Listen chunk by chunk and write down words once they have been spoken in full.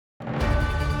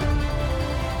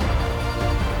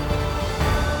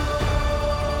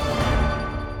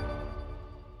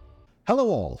Hello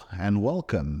all, and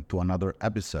welcome to another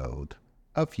episode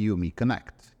of You Me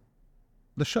Connect,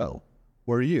 the show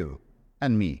where you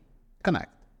and me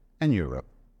connect, and Europe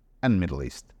and Middle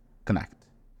East connect.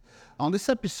 On this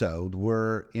episode,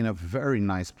 we're in a very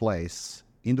nice place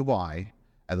in Dubai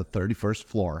at the 31st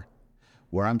floor,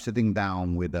 where I'm sitting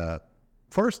down with a,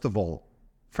 first of all,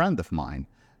 friend of mine,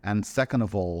 and second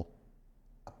of all,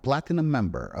 a platinum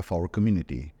member of our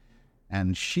community.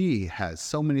 And she has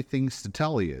so many things to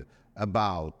tell you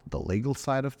about the legal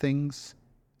side of things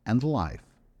and life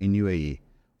in UAE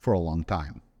for a long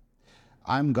time.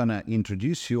 I'm gonna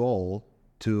introduce you all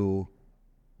to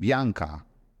Bianca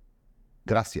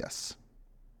Gracias.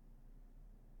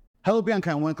 Hello, Bianca,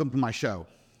 and welcome to my show.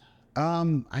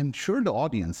 I'm sure the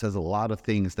audience has a lot of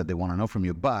things that they want to know from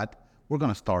you, but we're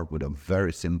gonna start with a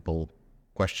very simple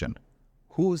question.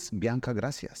 Who's Bianca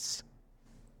Gracias?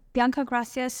 Bianca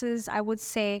Gracias is, I would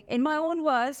say, in my own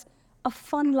words, a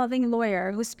fun-loving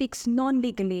lawyer who speaks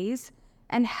non-legalese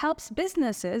and helps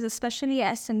businesses, especially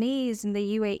SMEs in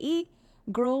the UAE,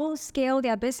 grow, scale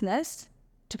their business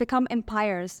to become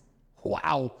empires.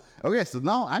 Wow. Okay, so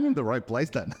now I'm in the right place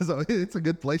then. So it's a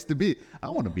good place to be. I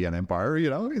want to be an empire,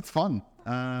 it's fun.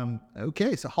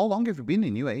 Okay, so how long have you been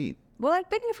in UAE? Well,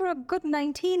 I've been here for a good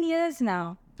 19 years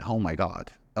now. Oh my God.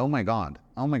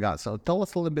 So tell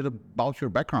us a little bit about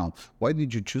your background. Why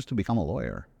did you choose to become a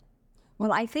lawyer?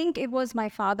 Well, I think it was my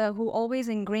father who always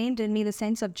ingrained in me the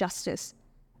sense of justice.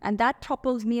 And that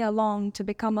propelled me along to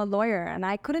become a lawyer. And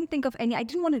I couldn't think of I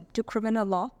didn't want to do criminal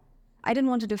law. I didn't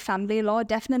want to do family law.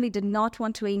 Definitely did not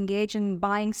want to engage in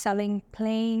buying, selling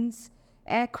planes,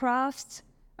 aircrafts,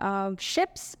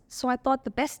 ships. So I thought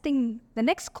the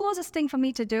next closest thing for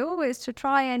me to do is to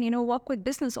try and, work with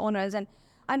business owners. And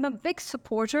I'm a big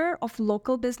supporter of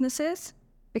local businesses,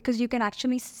 because you can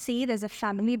actually see there's a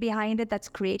family behind it that's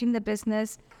creating the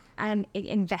business and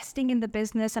investing in the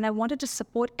business. And I wanted to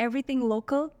support everything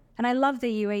local. And I love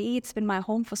the UAE. It's been my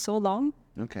home for so long.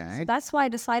 Okay. So that's why I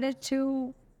decided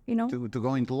to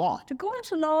go into law. To go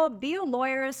into law, be a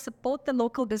lawyer, support the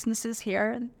local businesses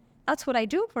here. And that's what I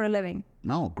do for a living.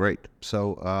 Oh, great.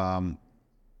 So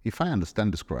if I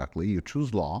understand this correctly, you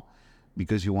choose law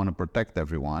because you want to protect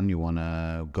everyone. You want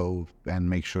to go and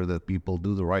make sure that people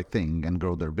do the right thing and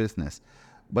grow their business.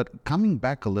 But coming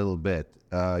back a little bit,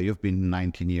 you've been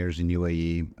 19 years in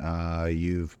UAE.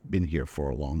 You've been here for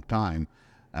a long time.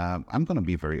 I'm going to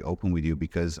be very open with you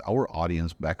because our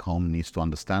audience back home needs to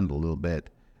understand a little bit.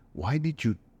 Why did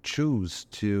you choose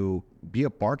to be a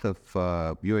part of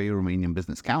UAE Romanian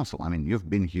Business Council? I mean, you've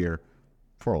been here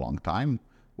for a long time.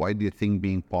 Why do you think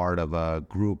being part of a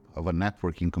group, of a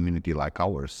networking community like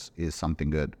ours is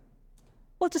something good?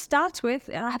 Well, to start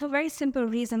with, I have a very simple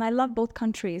reason. I love both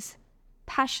countries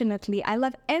passionately. I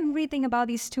love everything about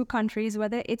these two countries,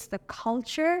 whether it's the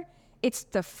culture, it's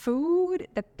the food,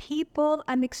 the people.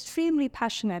 I'm extremely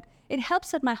passionate. It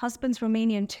helps that my husband's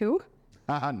Romanian too.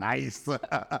 Nice. But,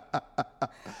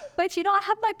 I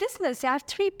have my business. I have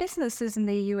 3 businesses in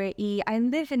the UAE. I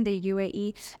live in the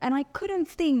UAE. And I couldn't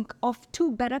think of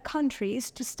 2 better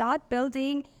countries to start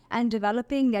building and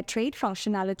developing their trade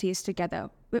functionalities together.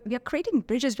 We are creating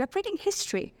bridges. We are creating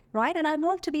history, right? And I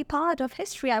want to be part of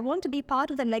history. I want to be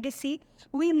part of the legacy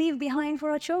we leave behind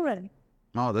for our children.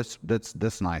 Oh,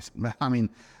 that's nice. I mean,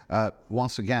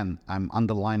 once again, I'm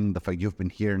underlining the fact you've been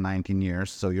here 19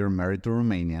 years, so you're married to a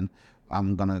Romanian.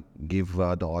 I'm going to give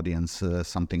the audience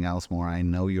something else more. I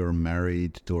know you're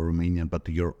married to a Romanian, but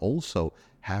you're also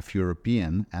half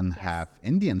European and half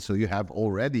Indian. So you have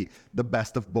already the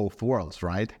best of both worlds,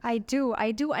 right? I do.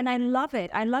 And I love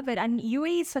it. And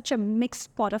UAE is such a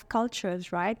mixed pot of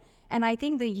cultures, right? And I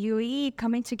think the UAE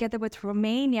coming together with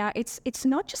Romania, it's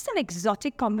not just an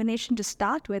exotic combination to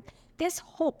start with. There's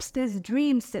hopes, there's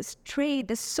dreams, there's trade,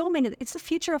 there's so many. It's the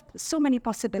future of so many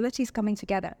possibilities coming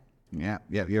together. Yeah,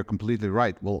 you're completely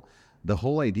right. Well, the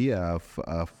whole idea of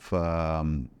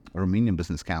Romanian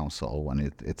Business Council,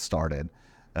 when it started,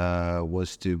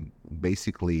 was to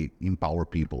basically empower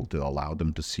people, to allow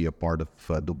them to see a part of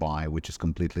Dubai, which is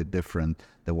completely different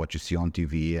than what you see on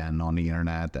TV and on the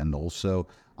internet, and also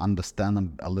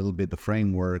understand a little bit the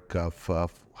framework of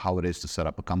how it is to set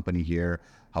up a company here,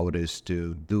 how it is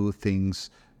to do things.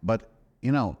 But,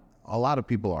 a lot of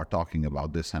people are talking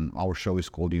about this, and our show is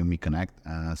called You and Me Connect.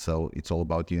 So it's all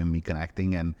about you and me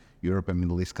connecting and Europe and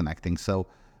Middle East connecting. So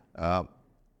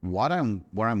where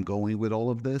I'm going with all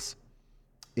of this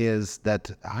is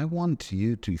that I want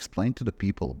you to explain to the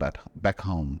people back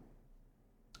home,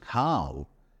 how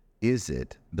is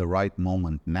it the right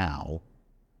moment now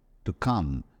to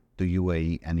come to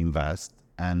UAE and invest,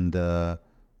 and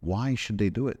why should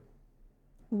they do it?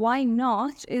 why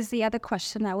not is the other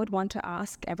question I would want to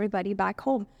ask everybody back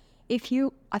home. If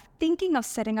you are thinking of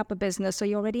setting up a business or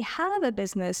you already have a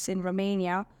business in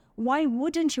Romania, why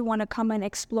wouldn't you want to come and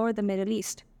explore the Middle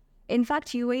East? In fact,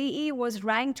 UAE was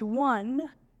ranked 1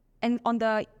 on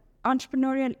the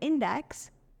entrepreneurial index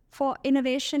for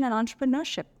innovation and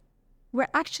entrepreneurship. We're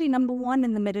actually number 1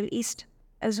 in the Middle East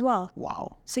as well.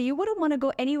 Wow. So you wouldn't want to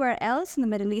go anywhere else in the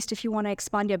Middle East if you want to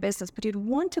expand your business, but you'd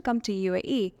want to come to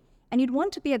UAE and you'd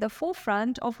want to be at the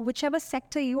forefront of whichever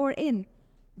sector you're in.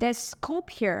 There's scope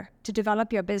here to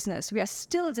develop your business. We are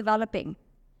still developing.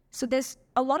 So there's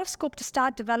a lot of scope to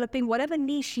start developing whatever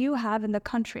niche you have in the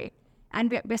country.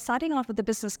 And we're starting off with the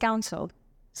business council.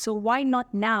 So why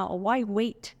not now? Why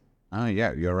wait? Oh,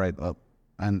 yeah, you're right.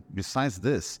 And besides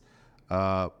this,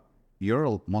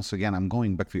 once again, I'm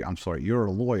going back to you. I'm sorry, you're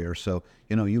a lawyer, so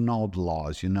you know the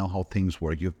laws, you know how things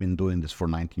work. You've been doing this for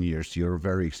 19 years. You're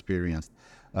very experienced.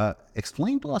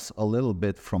 Explain to us a little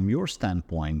bit from your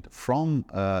standpoint, from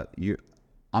your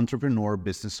entrepreneur,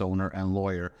 business owner, and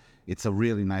lawyer. It's a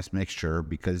really nice mixture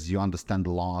because you understand the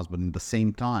laws, but at the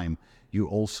same time, you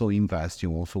also invest.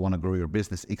 You also want to grow your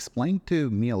business. Explain to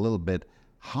me a little bit,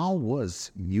 how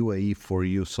was UAE for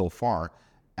you so far,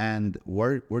 and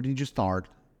where did you start,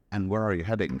 and where are you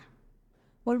heading?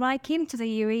 Well, when I came to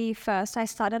the UAE first, I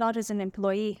started out as an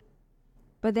employee.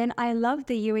 But then I loved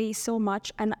the UAE so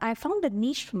much, and I found a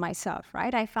niche for myself,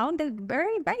 right? I found that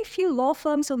very, very few law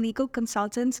firms or legal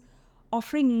consultants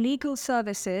offering legal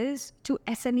services to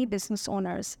SME business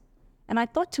owners. And I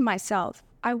thought to myself,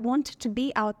 I want to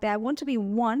be out there. I want to be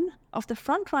one of the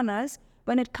front runners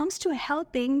when it comes to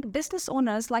helping business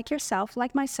owners like yourself,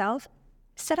 like myself,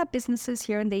 set up businesses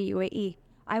here in the UAE.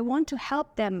 I want to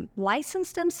help them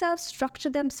license themselves, structure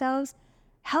themselves,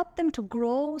 help them to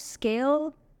grow,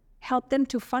 scale, help them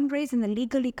to fundraise in a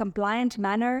legally compliant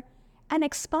manner, and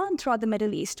expand throughout the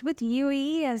Middle East with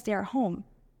UAE as their home.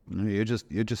 You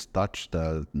just touched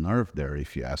the nerve there,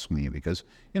 if you ask me, because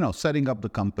setting up the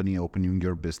company, opening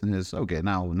your business. Okay,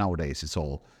 nowadays it's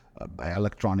all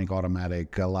electronic,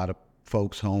 automatic. A lot of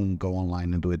folks home go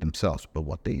online and do it themselves. But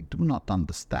what they do not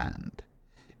understand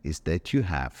is that you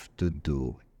have to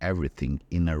do everything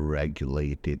in a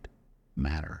regulated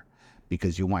manner,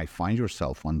 because you might find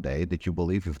yourself one day that you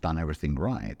believe you've done everything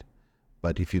right,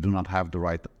 but if you do not have the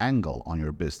right angle on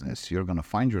your business, you're going to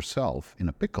find yourself in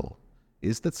a pickle.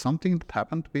 Is that something that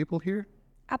happened to people here?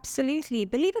 Absolutely.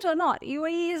 Believe it or not,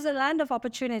 UAE is a land of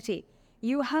opportunity.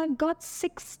 You have got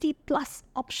 60 plus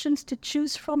options to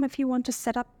choose from if you want to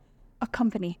set up a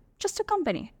company, just a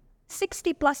company.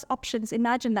 60 plus options.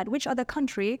 Imagine that. Which other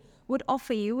country would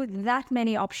offer you that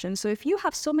many options? So if you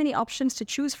have so many options to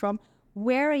choose from,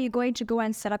 where are you going to go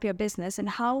and set up your business? And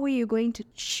how are you going to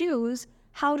choose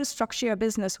how to structure your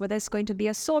business, whether it's going to be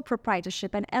a sole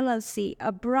proprietorship, an LLC,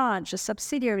 a branch, a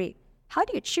subsidiary? How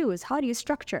do you choose? How do you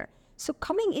structure? So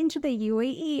coming into the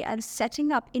UAE and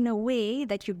setting up in a way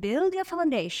that you build your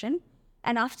foundation,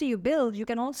 and after you build, you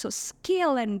can also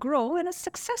scale and grow in a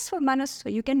successful manner so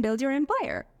you can build your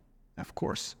empire. Of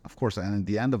course. And at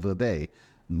the end of the day,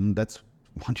 that's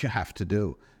what you have to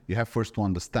do. You have first to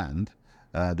understand.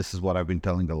 This is what I've been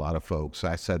telling a lot of folks.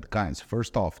 I said, guys,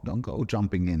 first off, don't go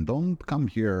jumping in. Don't come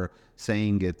here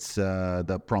saying it's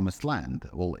the promised land.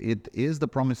 Well, it is the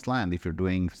promised land if you're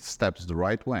doing steps the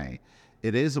right way.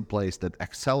 It is a place that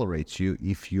accelerates you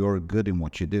if you're good in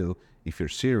what you do, if you're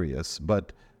serious.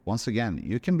 But once again,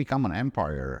 you can become an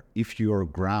empire if your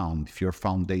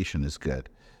foundation is good.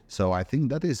 So I think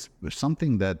that is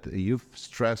something that you've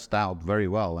stressed out very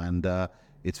well, and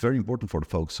it's very important for the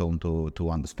folks to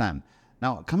understand.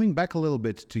 Now, coming back a little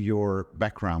bit to your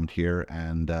background here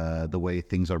and the way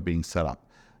things are being set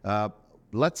up,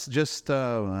 let's just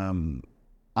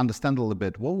understand a little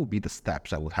bit what would be the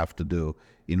steps I would have to do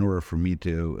in order for me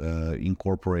to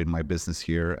incorporate my business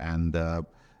here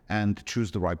and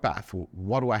choose the right path.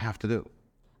 What do I have to do?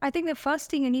 I think the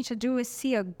first thing you need to do is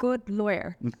see a good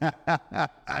lawyer.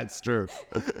 That's true.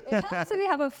 You actually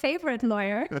have a favorite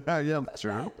lawyer. Yeah, that's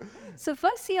true. So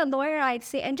first see a lawyer, I'd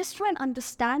say, and just try and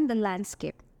understand the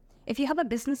landscape. If you have a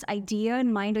business idea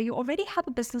in mind, or you already have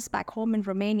a business back home in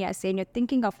Romania, say, and you're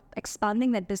thinking of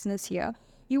expanding that business here,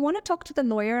 you want to talk to the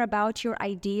lawyer about your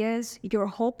ideas, your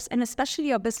hopes, and especially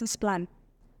your business plan.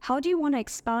 How do you want to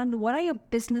expand? What are your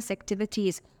business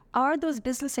activities? Are those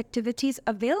business activities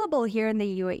available here in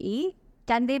the UAE?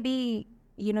 Can they be,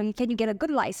 can you get a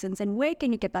good license, and where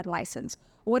can you get that license?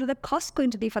 What are the costs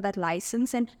going to be for that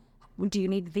license? And do you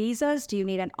need visas? Do you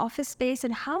need an office space?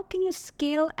 And how can you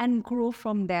scale and grow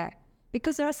from there?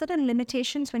 Because there are certain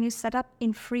limitations when you set up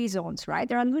in free zones, right?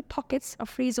 There are little pockets of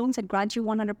free zones that grant you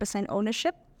 100%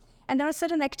 ownership. And there are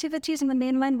certain activities in the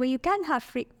mainland where you can have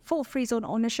full freehold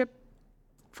ownership,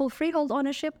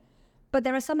 but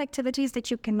there are some activities that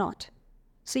you cannot.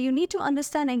 So you need to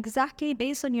understand exactly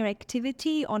based on your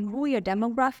activity, on who your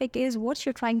demographic is, what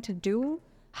you're trying to do,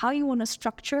 how you want to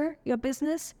structure your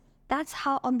business. That's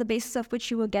how, on the basis of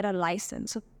which you will get a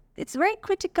license. So it's very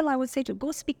critical, I would say, to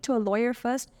go speak to a lawyer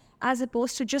first, as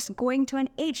opposed to just going to an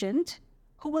agent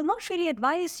who will not really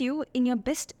advise you in your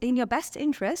best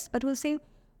interest, but will say,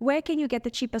 where can you get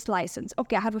the cheapest license?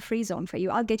 Okay, I have a free zone for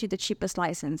you. I'll get you the cheapest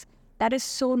license. That is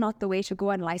so not the way to go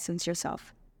and license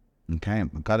yourself. Okay,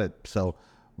 got it. So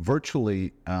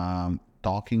virtually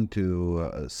talking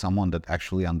to someone that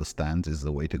actually understands is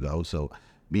the way to go. So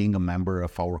being a member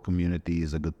of our community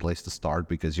is a good place to start,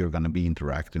 because you're going to be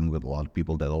interacting with a lot of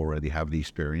people that already have the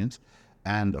experience.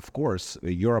 And of course,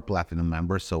 you're a platinum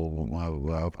member, so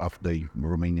of the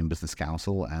Romanian Business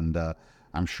Council, and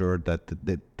I'm sure that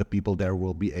the people there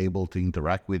will be able to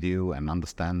interact with you and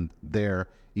understand there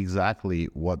exactly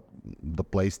what the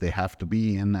place they have to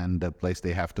be in and the place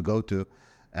they have to go to.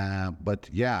 But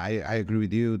yeah, I agree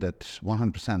with you that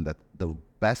 100% that the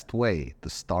best way to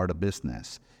start a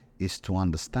business is to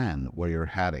understand where you're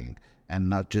heading and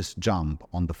not just jump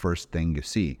on the first thing you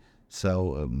see.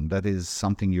 So that is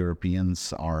something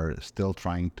Europeans are still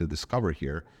trying to discover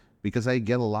here, because I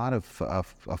get a lot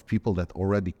of people that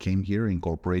already came here,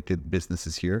 incorporated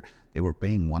businesses here. They were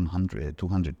paying 100,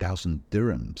 200,000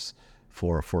 dirhams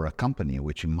for a company,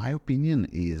 which in my opinion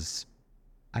is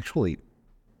actually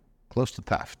close to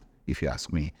theft, if you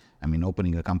ask me. I mean,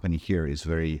 opening a company here is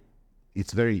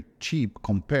it's very cheap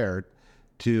compared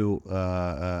to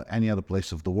any other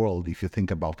place of the world, if you think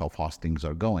about how fast things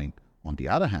are going. On the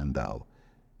other hand, though,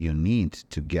 you need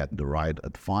to get the right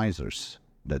advisors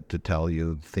to tell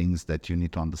you things that you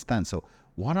need to understand. So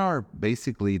what are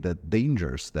basically the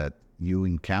dangers that you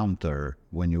encounter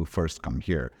when you first come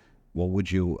here? What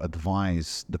would you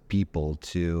advise the people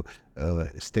to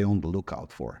stay on the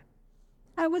lookout for?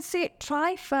 I would say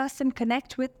try first and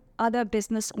connect with other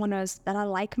business owners that are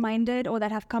like-minded or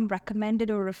that have come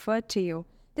recommended or referred to you.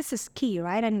 This is key,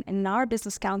 right? And in our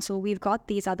business council, we've got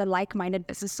these other like-minded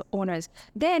business owners.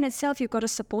 There in itself, you've got a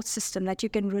support system that you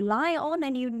can rely on,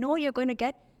 and you know you're going to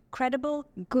get credible,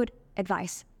 good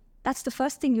advice. That's the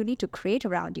first thing you need to create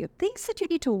around you. Things that you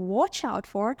need to watch out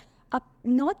for are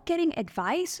not getting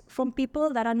advice from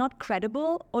people that are not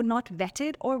credible or not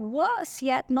vetted, or worse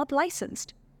yet, not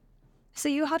licensed. So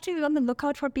you have to be on the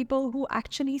lookout for people who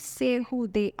actually say who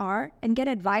they are and get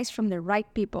advice from the right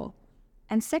people.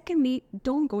 And secondly,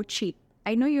 don't go cheap.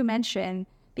 I know you mentioned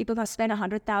people have spent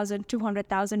 100,000,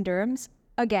 200,000 dirhams.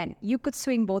 Again, you could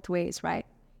swing both ways, right?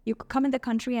 You could come in the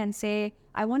country and say,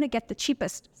 I want to get the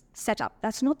cheapest setup.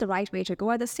 That's not the right way to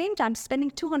go. At the same time,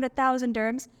 spending 200,000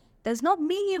 dirhams does not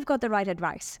mean you've got the right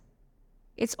advice.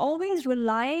 It's always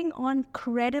relying on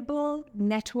credible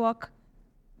network,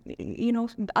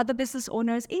 other business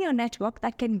owners in your network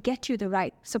that can get you the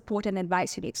right support and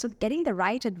advice you need. So getting the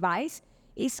right advice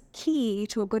is key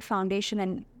to a good foundation,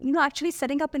 and actually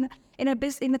setting up in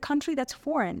a country that's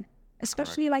foreign,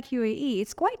 especially like UAE.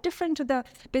 It's quite different to the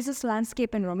business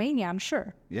landscape in Romania, I'm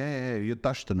sure. Yeah, you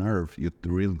touched a nerve. You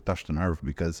really touched a nerve,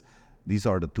 because these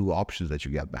are the two options that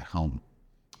you get back home.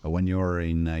 When you're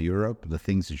in Europe, the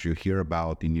things that you hear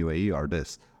about in UAE are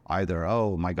this: either,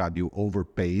 oh my God, you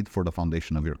overpaid for the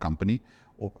foundation of your company,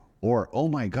 or oh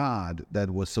my God,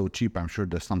 that was so cheap, I'm sure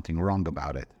there's something wrong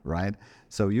about it, right?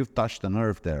 So you've touched a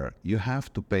nerve there. You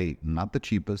have to pay not the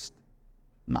cheapest,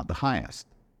 not the highest,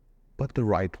 but the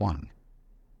right one.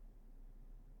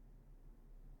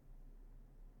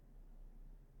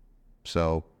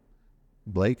 So,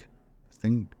 Blake, I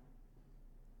think...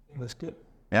 That's good.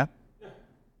 Yeah?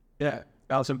 Yeah.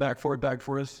 Allison, back for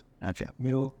us. Gotcha.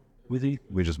 Meal, Wizzy.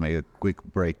 We just made a quick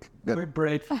break. Good. Quick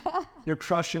break. You're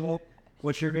crushing it.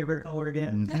 What's your favorite color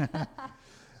again?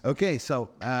 Okay, so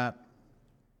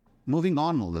moving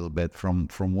on a little bit from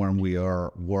where we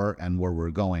were and where we're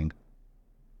going.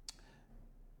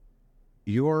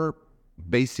 You're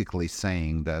basically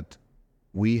saying that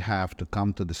we have to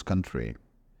come to this country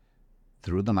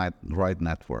through the right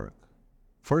network.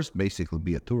 First, basically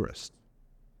be a tourist,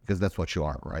 because that's what you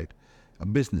are, right? A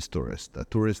business tourist, a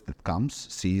tourist that comes,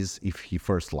 sees if he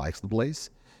first likes the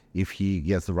place, if he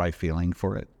gets the right feeling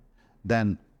for it.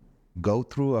 Then go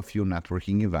through a few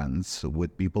networking events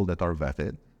with people that are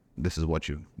vetted. This is what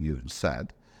you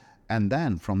said. And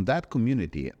then from that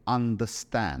community,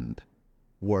 understand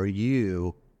where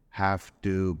you have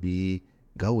to be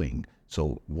going.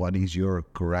 So what is your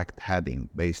correct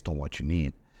heading based on what you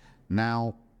need?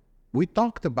 Now, we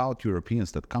talked about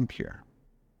Europeans that come here.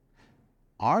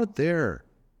 Are there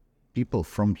people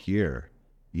from here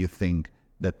you think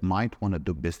that might want to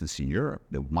do business in Europe,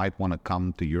 that might want to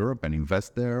come to Europe and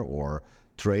invest there or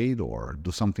trade or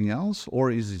do something else?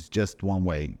 Or is it just one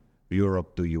way,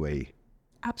 Europe to UAE?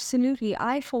 Absolutely.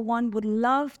 I, for one, would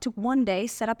love to one day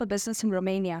set up a business in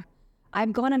Romania.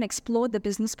 I've gone and explored the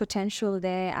business potential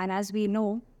there. And as we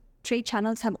know, trade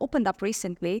channels have opened up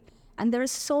recently. And there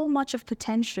is so much of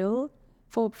potential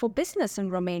for business in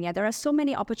Romania. There are so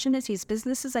many opportunities,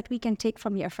 businesses that we can take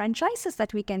from here, franchises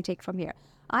that we can take from here.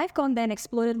 I've gone there and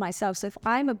explored it myself. So if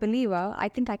I'm a believer, I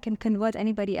think I can convert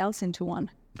anybody else into one.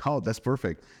 Oh, that's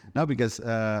perfect. No, because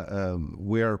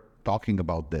we're talking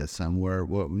about this,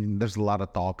 and there's a lot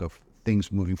of talk of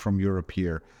things moving from Europe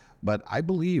here. But I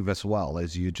believe as well,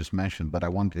 as you just mentioned, but I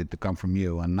wanted it to come from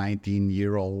you, a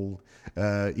 19-year-old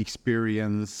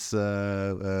experience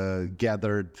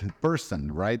gathered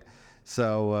person, right?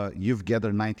 So you've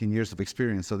gathered 19 years of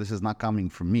experience. So this is not coming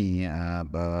from me.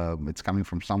 It's coming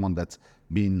from someone that's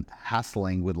been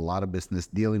hassling with a lot of business,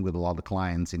 dealing with a lot of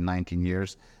clients in 19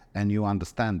 years. And you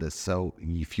understand this. So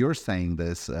if you're saying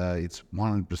this, it's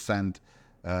 100%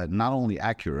 not only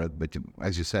accurate, but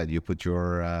as you said, you put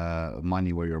your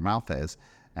money where your mouth is.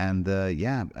 And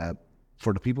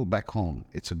for the people back home,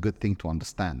 it's a good thing to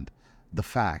understand the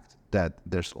fact that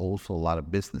there's also a lot of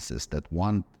businesses that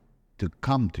want to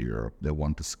come to Europe, they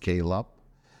want to scale up,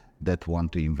 that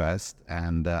want to invest.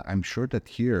 And I'm sure that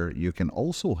here you can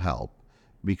also help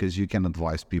because you can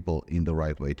advise people in the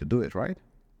right way to do it, right?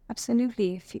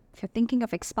 Absolutely. If you're thinking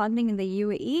of expanding in the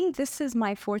UAE, this is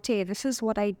my forte. This is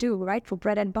what I do, right? For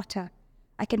bread and butter.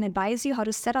 I can advise you how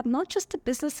to set up not just a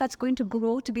business that's going to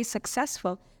grow to be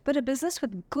successful, but a business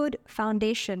with good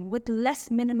foundation, with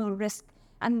less minimal risk.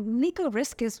 And legal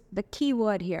risk is the key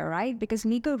word here, right? Because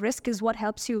legal risk is what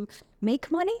helps you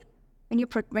make money when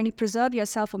you preserve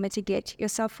yourself or mitigate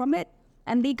yourself from it.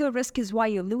 And legal risk is why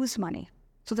you lose money.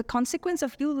 So the consequence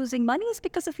of you losing money is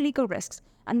because of legal risks.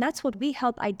 And that's what we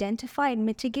help identify and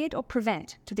mitigate or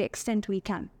prevent to the extent we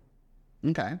can.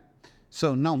 Okay.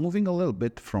 So now moving a little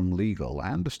bit from legal,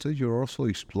 I understood you're also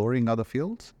exploring other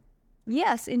fields?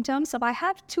 Yes, in terms of, I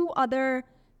have two other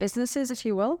businesses, if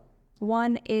you will.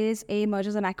 One is a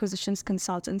mergers and acquisitions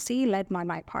consultancy led by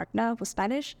my partner, who's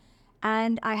Spanish.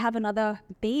 And I have another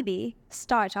baby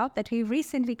startup that we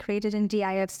recently created in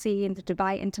DIFC, in the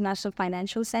Dubai International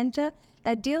Financial Center,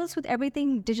 that deals with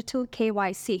everything digital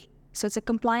KYC. So it's a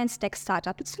compliance tech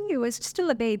startup. It's new, it's still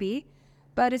a baby,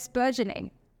 but it's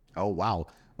burgeoning. Oh, wow.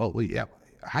 Well, yeah,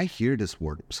 I hear this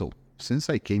word. So since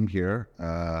I came here,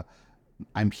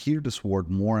 I'm hear this word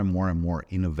more and more and more: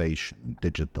 innovation,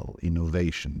 digital,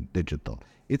 innovation, digital.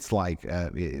 It's like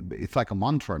a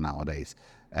mantra nowadays.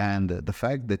 And the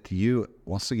fact that you,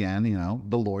 once again,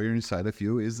 the lawyer inside of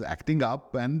you is acting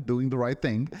up and doing the right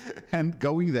thing and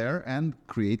going there and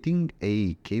creating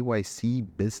a KYC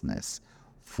business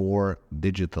for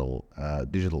digital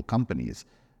companies.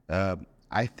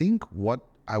 I think what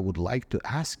I would like to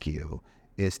ask you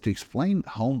is to explain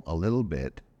home a little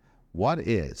bit what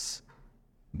is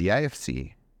the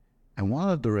IFC and what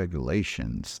are the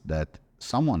regulations that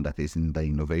someone that is in the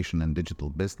innovation and digital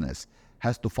business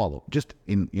has to follow, just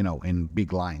in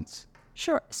big lines.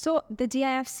 Sure. So the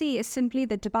DIFC is simply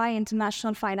the Dubai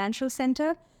International Financial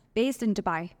Center based in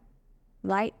Dubai,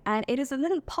 right? And it is a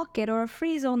little pocket or a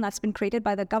free zone that's been created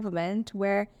by the government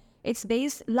where it's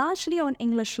based largely on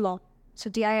English law. So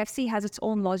DIFC has its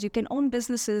own laws. You can own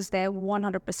businesses there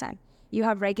 100%. You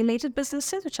have regulated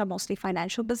businesses, which are mostly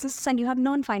financial businesses, and you have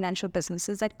non-financial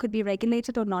businesses that could be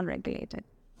regulated or non-regulated.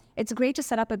 It's great to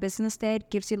set up a business there. It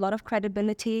gives you a lot of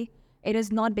credibility. It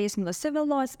is not based on the civil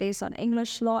law, it's based on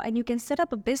English law, and you can set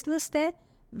up a business there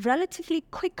relatively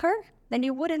quicker than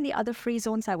you would in the other free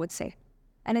zones, I would say.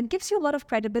 And it gives you a lot of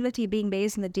credibility being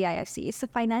based in the DIFC. It's the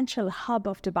financial hub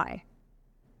of Dubai.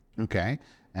 Okay.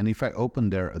 And if I open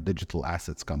there a digital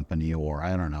assets company, or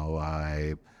I don't know,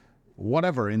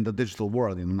 whatever in the digital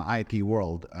world, in an IT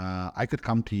world, I could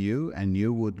come to you and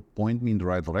you would point me in the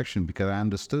right direction, because I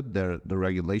understood the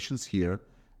regulations here,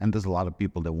 and there's a lot of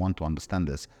people that want to understand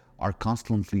this, are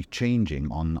constantly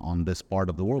changing on this part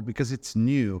of the world, because it's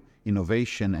new.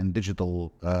 Innovation and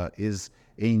digital is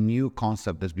a new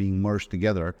concept that's being merged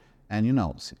together. And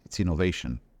it's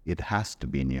innovation. It has to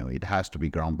be new. It has to be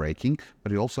groundbreaking,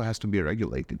 but it also has to be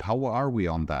regulated. How are we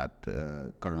on that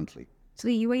currently? So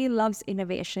the UAE loves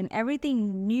innovation.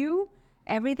 Everything new,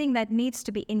 everything that needs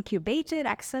to be incubated,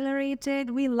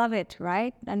 accelerated, we love it,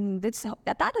 right? And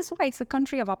that is why it's a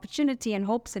country of opportunity and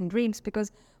hopes and dreams,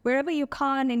 because wherever you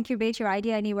can't incubate your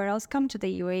idea anywhere else, come to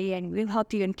the UAE and we'll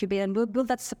help you incubate, and we'll build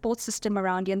that support system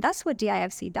around you. And that's what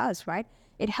DIFC does, right?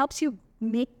 It helps you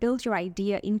build your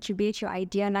idea, incubate your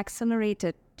idea and accelerate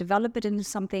it, develop it into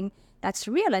something that's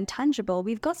real and tangible.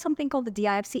 We've got something called the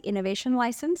DIFC Innovation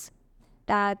License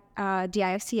that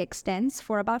DIFC extends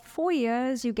for about 4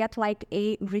 years. You get like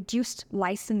a reduced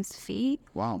license fee.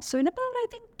 Wow. So in about, I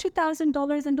think,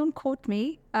 $2,000, and don't quote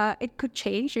me, it could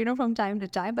change, from time to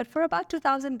time. But for about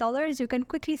 $2,000, you can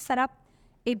quickly set up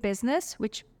a business,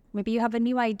 which maybe you have a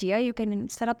new idea. You can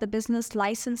set up the business,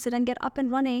 license it, and get up and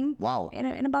running. Wow.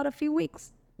 In about a few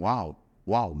weeks. Wow,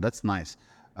 that's nice.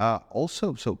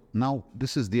 Also, so now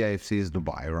this is DIFC's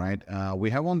Dubai, right? We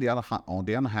have on the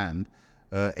other hand,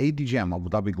 ADGM, Abu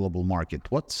Dhabi Global Market.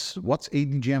 What's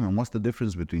ADGM and what's the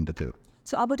difference between the two?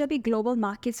 So Abu Dhabi Global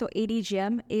Market, so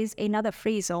ADGM, is another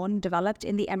free zone developed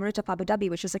in the Emirate of Abu Dhabi,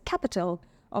 which is the capital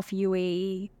of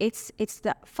UAE. It's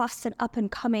the fast and up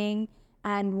and coming,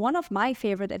 and one of my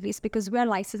favorite, at least because we're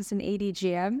licensed in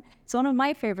ADGM, it's one of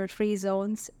my favorite free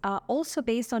zones, also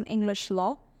based on English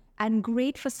law and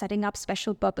great for setting up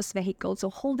special purpose vehicles or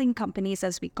holding companies,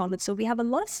 as we call it. So we have a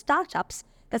lot of startups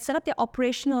that set up their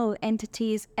operational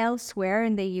entities elsewhere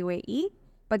in the UAE,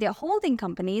 but their holding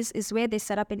companies is where they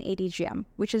set up in ADGM,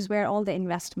 which is where all the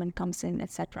investment comes in,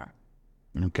 etc.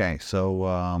 Okay, so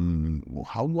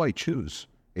how do I choose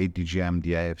ADGM,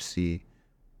 DIFC,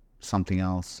 something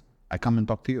else? I come and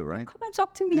talk to you, right? Come and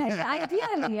talk to me.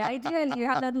 Ideally, you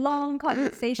have that long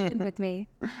conversation with me.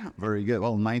 Very good.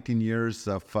 Well, 19 years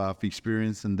of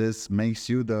experience in this makes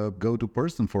you the go-to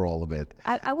person for all of it.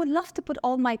 I would love to put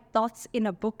all my thoughts in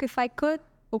a book if I could,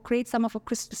 or create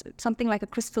something like a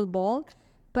crystal ball,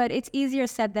 but it's easier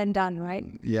said than done, right?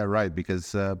 Yeah, right.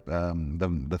 Because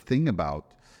the thing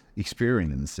about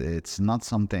experience, it's not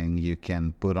something you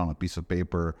can put on a piece of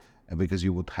paper, because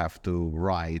you would have to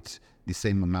write the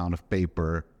same amount of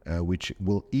paper, which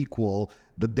will equal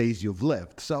the days you've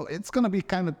lived. So it's going to be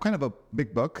kind of a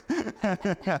big book.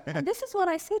 This is what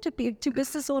I say to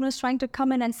business owners trying to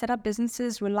come in and set up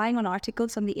businesses relying on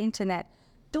articles on the internet.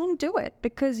 Don't do it,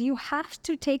 because you have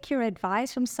to take your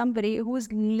advice from somebody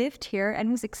who's lived here and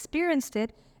who's experienced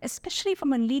it, especially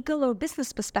from a legal or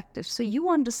business perspective. So you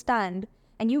understand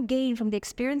and you gain from the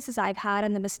experiences I've had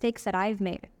and the mistakes that I've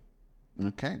made.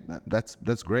 Okay,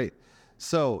 that's great.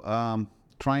 So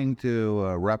trying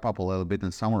to wrap up a little bit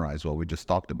and summarize what we just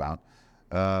talked about.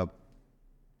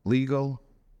 Legal,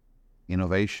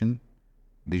 innovation,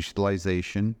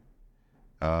 digitalization,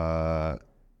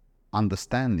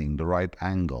 understanding the right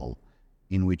angle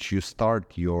in which you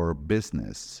start your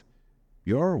business.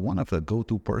 You're one of the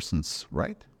go-to persons,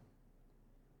 right?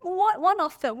 One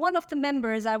of the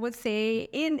members, I would say,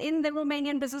 in the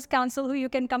Romanian Business Council, who you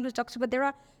can come to talk to. But there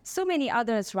are so many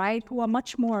others, right, who are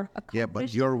much more accomplished. Yeah,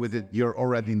 but you're with it. You're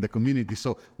already in the community,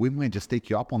 so we might just take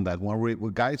you up on that.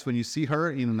 Guys, when you see her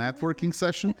in a networking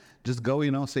session, just go,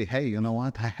 say, hey, you know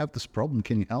what? I have this problem.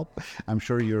 Can you help? I'm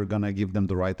sure you're gonna give them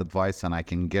the right advice, and I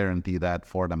can guarantee that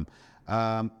for them.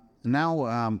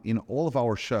 Now, in all of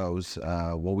our shows,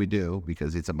 what we do,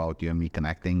 because it's about you and me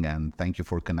connecting, and thank you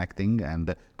for connecting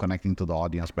and connecting to the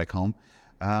audience back home,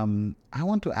 I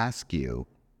want to ask you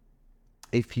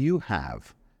if you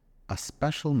have a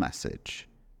special message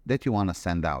that you want to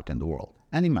send out in the world.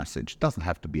 Any message, doesn't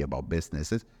have to be about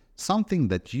business. It's something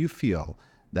that you feel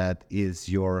that is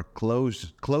your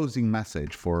closing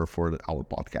message for our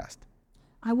podcast.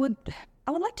 I would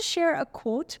like to share a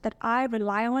quote that I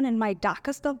rely on in my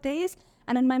darkest of days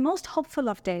and in my most hopeful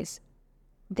of days.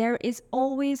 There is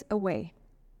always a way.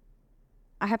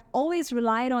 I have always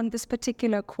relied on this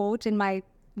particular quote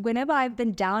whenever I've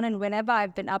been down and whenever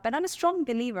I've been up. And I'm a strong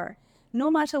believer. No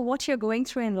matter what you're going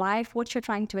through in life, what you're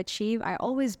trying to achieve, I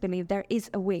always believe there is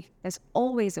a way. There's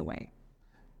always a way.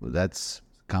 Well, that's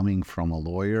coming from a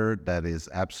lawyer. That is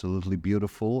absolutely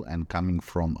beautiful, and coming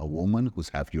from a woman who's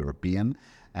half European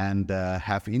and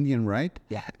half Indian, right?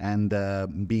 Yeah. And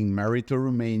being married to a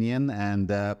Romanian,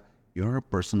 and you're a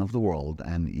person of the world.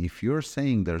 And if you're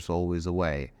saying there's always a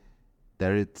way,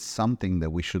 there is something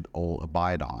that we should all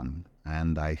abide on.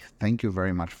 And I thank you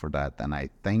very much for that. And I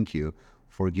thank you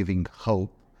for giving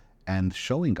hope and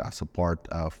showing us a part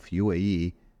of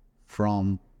UAE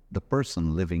from the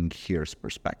person living here's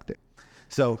perspective.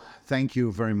 So thank you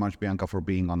very much, Bianca, for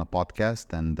being on a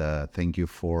podcast, and thank you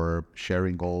for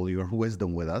sharing all your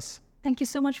wisdom with us. Thank you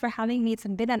so much for having me. It's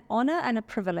been an honor and a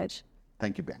privilege.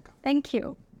 Thank you, Bianca. Thank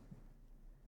you.